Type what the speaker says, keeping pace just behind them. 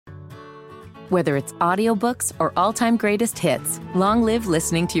Whether it's audiobooks or all-time greatest hits, long live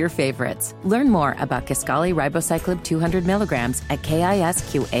listening to your favorites. Learn more about Kisqali Ribociclib 200 milligrams at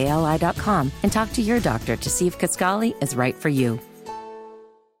KISQALI.com and talk to your doctor to see if Kisqali is right for you.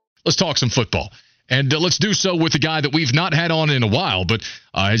 Let's talk some football. And let's do so with a guy that we've not had on in a while, but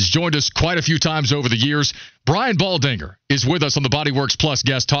has joined us quite a few times over the years. Brian Baldinger is with us on the Bodyworks Plus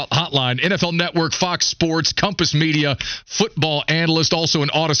guest hotline. NFL Network, Fox Sports, Compass Media, football analyst, also an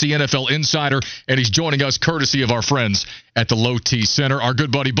Odyssey NFL insider, and he's joining us courtesy of our friends at the Low T Center. Our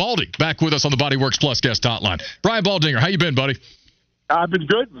good buddy Baldy back with us on the Bodyworks Plus guest hotline. Brian Baldinger, how you been, buddy? I've been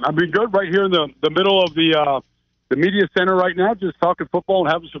good. Right here in the middle of the media center right now, just talking football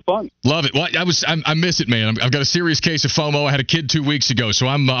and having some fun. Love it. Well, I miss it, man. I've got a serious case of FOMO. I had a kid 2 weeks ago, so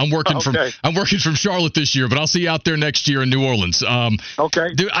I'm working from Charlotte this year, but I'll see you out there next year in New Orleans.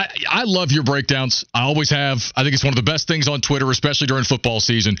 Okay. Dude, I love your breakdowns. I always have. I think it's one of the best things on Twitter, especially during football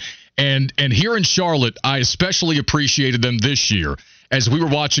season. And here in Charlotte, I especially appreciated them this year as we were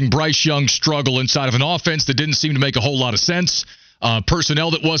watching Bryce Young struggle inside of an offense that didn't seem to make a whole lot of sense.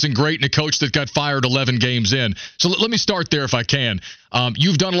 Personnel that wasn't great, and a coach that got fired 11 games in. So let me start there if I can.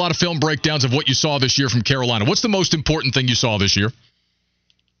 You've done a lot of film breakdowns of what you saw this year from Carolina. What's the most important thing you saw this year?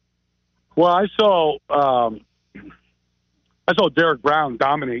 Well, I saw Derek Brown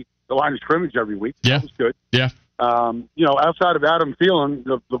dominate the line of scrimmage every week. Yeah. That was good. Yeah. Outside of Adam Thielen,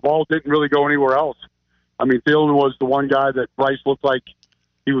 the ball didn't really go anywhere else. I mean, Thielen was the one guy that Bryce looked like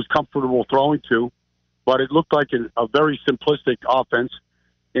he was comfortable throwing to. But it looked like a very simplistic offense,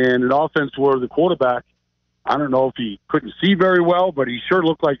 and an offense where the quarterback, I don't know if he couldn't see very well, but he sure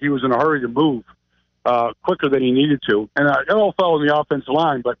looked like he was in a hurry to move quicker than he needed to. And it all fell on the offensive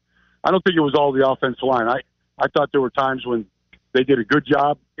line, but I don't think it was all the offensive line. I thought there were times when they did a good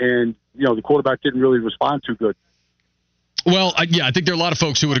job, and the quarterback didn't really respond too good. Well, I think there are a lot of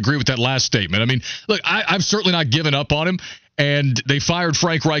folks who would agree with that last statement. I mean, look, I've certainly not given up on him. And they fired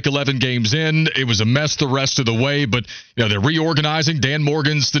Frank Reich 11 games in. It was a mess the rest of the way, but they're reorganizing. Dan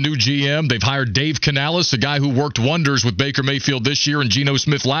Morgan's the new GM. They've hired Dave Canales, a guy who worked wonders with Baker Mayfield this year and Geno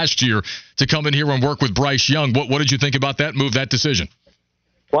Smith last year, to come in here and work with Bryce Young. What did you think about that move, that decision?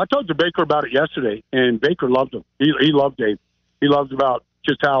 Well, I talked to Baker about it yesterday, and Baker loved him. He loved Dave. He loved about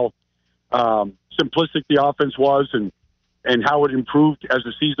just how simplistic the offense was and how it improved as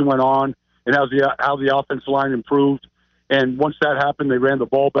the season went on, and how the offensive line improved. And once that happened, they ran the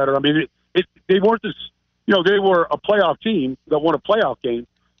ball better. I mean, they weren't this, they were a playoff team that won a playoff game,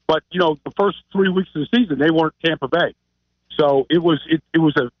 but the first 3 weeks of the season they weren't Tampa Bay. So it was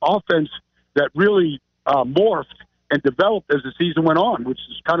an offense that really morphed and developed as the season went on, which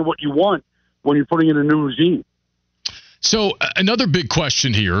is kind of what you want when you're putting in a new regime. So another big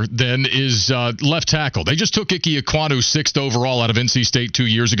question here then is left tackle. They just took Ike Ekwonu 6th overall out of NC State 2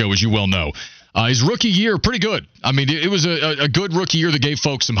 years ago, as you well know. His rookie year, pretty good. I mean, it was a good rookie year that gave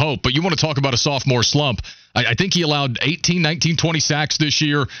folks some hope. But you want to talk about a sophomore slump. I think he allowed 18, 19, 20 sacks this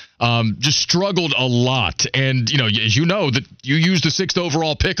year. Just struggled a lot. And, as you know, that you use the 6th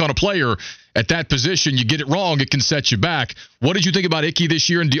overall pick on a player at that position, you get it wrong, it can set you back. What did you think about Ike this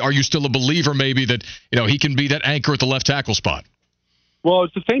year? And are you still a believer maybe that, he can be that anchor at the left tackle spot? Well,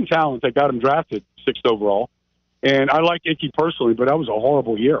 it's the same talent that got him drafted 6th overall. And I like Ike personally, but that was a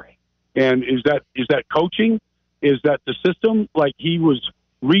horrible year. And is that coaching? Is that the system? Like, he was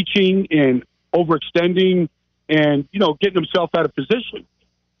reaching and overextending and, getting himself out of position.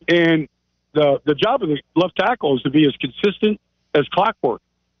 And the job of the left tackle is to be as consistent as clockwork.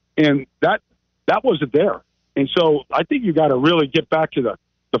 And that wasn't there. And so I think you got to really get back to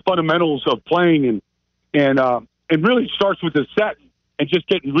the fundamentals of playing and really starts with the set and just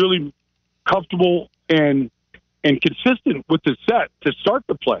getting really comfortable and consistent with the set to start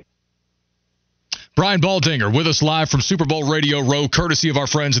the play. Brian Baldinger with us live from Super Bowl Radio Row, courtesy of our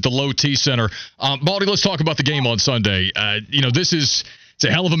friends at the Low T Center. Baldy, let's talk about the game on Sunday. It's a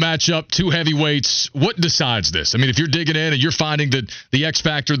hell of a matchup, two heavyweights. What decides this? I mean, if you're digging in and you're finding that the X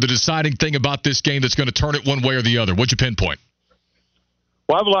factor, the deciding thing about this game that's going to turn it one way or the other, what'd you pinpoint?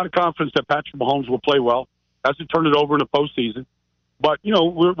 Well, I have a lot of confidence that Patrick Mahomes will play well. Hasn't turned it over in the postseason. But,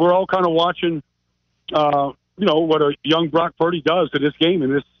 we're all kind of watching, what a young Brock Purdy does in this game,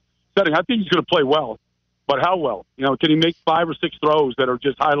 in this setting. I think he's going to play well, but how well? Can he make 5 or 6 throws that are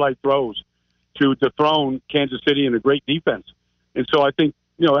just highlight throws to dethrone Kansas City and a great defense? And so I think,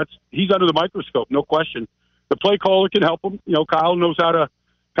 he's under the microscope, no question. The play caller can help him. Kyle knows how to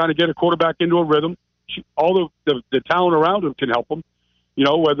kind of get a quarterback into a rhythm. All the talent around him can help him.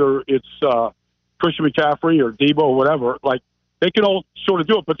 Whether it's Christian McCaffrey or Debo or whatever, like, they can all sort of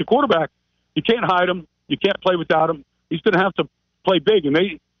do it. But the quarterback, you can't hide him. You can't play without him. He's going to have to play big. And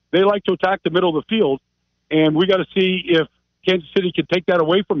they like to attack the middle of the field, and we got to see if Kansas City can take that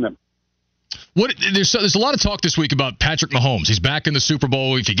away from them. There's a lot of talk this week about Patrick Mahomes. He's back in the Super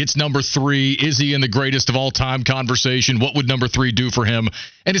Bowl. If he gets number 3, is he in the greatest of all time conversation? What would number 3 do for him?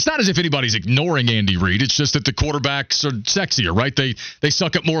 And it's not as if anybody's ignoring Andy Reid. It's just that the quarterbacks are sexier, right? They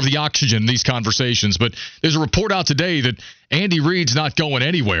suck up more of the oxygen in these conversations. But there's a report out today that Andy Reid's not going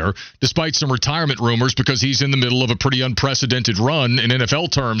anywhere, despite some retirement rumors, because he's in the middle of a pretty unprecedented run in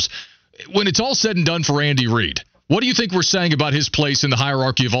NFL terms. When it's all said and done for Andy Reid, what do you think we're saying about his place in the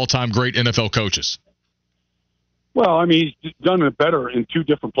hierarchy of all-time great NFL coaches? Well, I mean, he's done it better in 2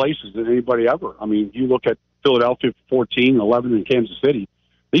 different places than anybody ever. I mean, you look at Philadelphia 14, 11 in Kansas City.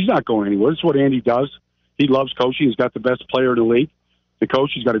 He's not going anywhere. This is what Andy does. He loves coaching. He's got the best player in the league. The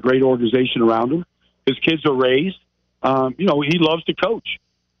coach, he's got a great organization around him. His kids are raised. He loves to coach.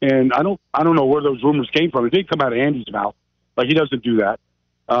 And I don't know where those rumors came from. It didn't come out of Andy's mouth. Like, he doesn't do that.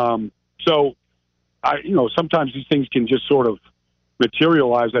 Sometimes these things can just sort of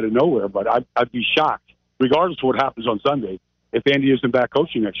materialize out of nowhere, but I'd be shocked, regardless of what happens on Sunday, if Andy isn't back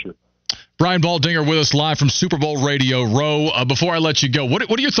coaching next year. Brian Baldinger with us live from Super Bowl Radio Row. Before I let you go, what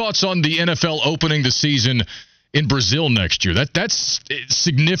are your thoughts on the NFL opening the season in Brazil next year? That's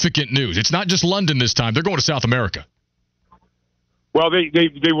significant news. It's not just London this time. They're going to South America. Well,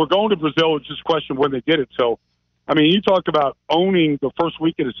 they were going to Brazil. It's just a question of when they did it. So, I mean, you talk about owning the first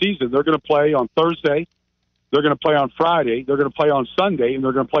week of the season. They're going to play on Thursday. They're going to play on Friday. They're going to play on Sunday, and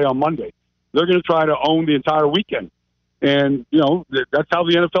they're going to play on Monday. They're going to try to own the entire weekend. And, that's how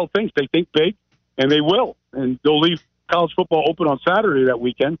the NFL thinks. They think big, and they will. And they'll leave college football open on Saturday that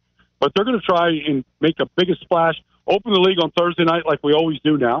weekend. But they're going to try and make the biggest splash, open the league on Thursday night like we always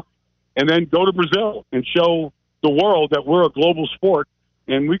do now, and then go to Brazil and show the world that we're a global sport.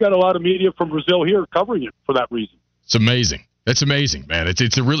 And we got a lot of media from Brazil here covering it for that reason. It's amazing. That's amazing, man.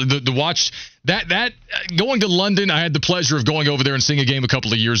 It's a really the watch that going to London. I had the pleasure of going over there and seeing a game a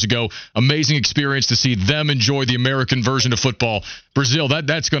couple of years ago. Amazing experience to see them enjoy the American version of football. Brazil,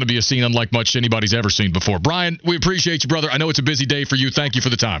 that's going to be a scene unlike much anybody's ever seen before. Brian, we appreciate you, brother. I know it's a busy day for you. Thank you for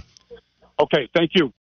the time. Okay, thank you.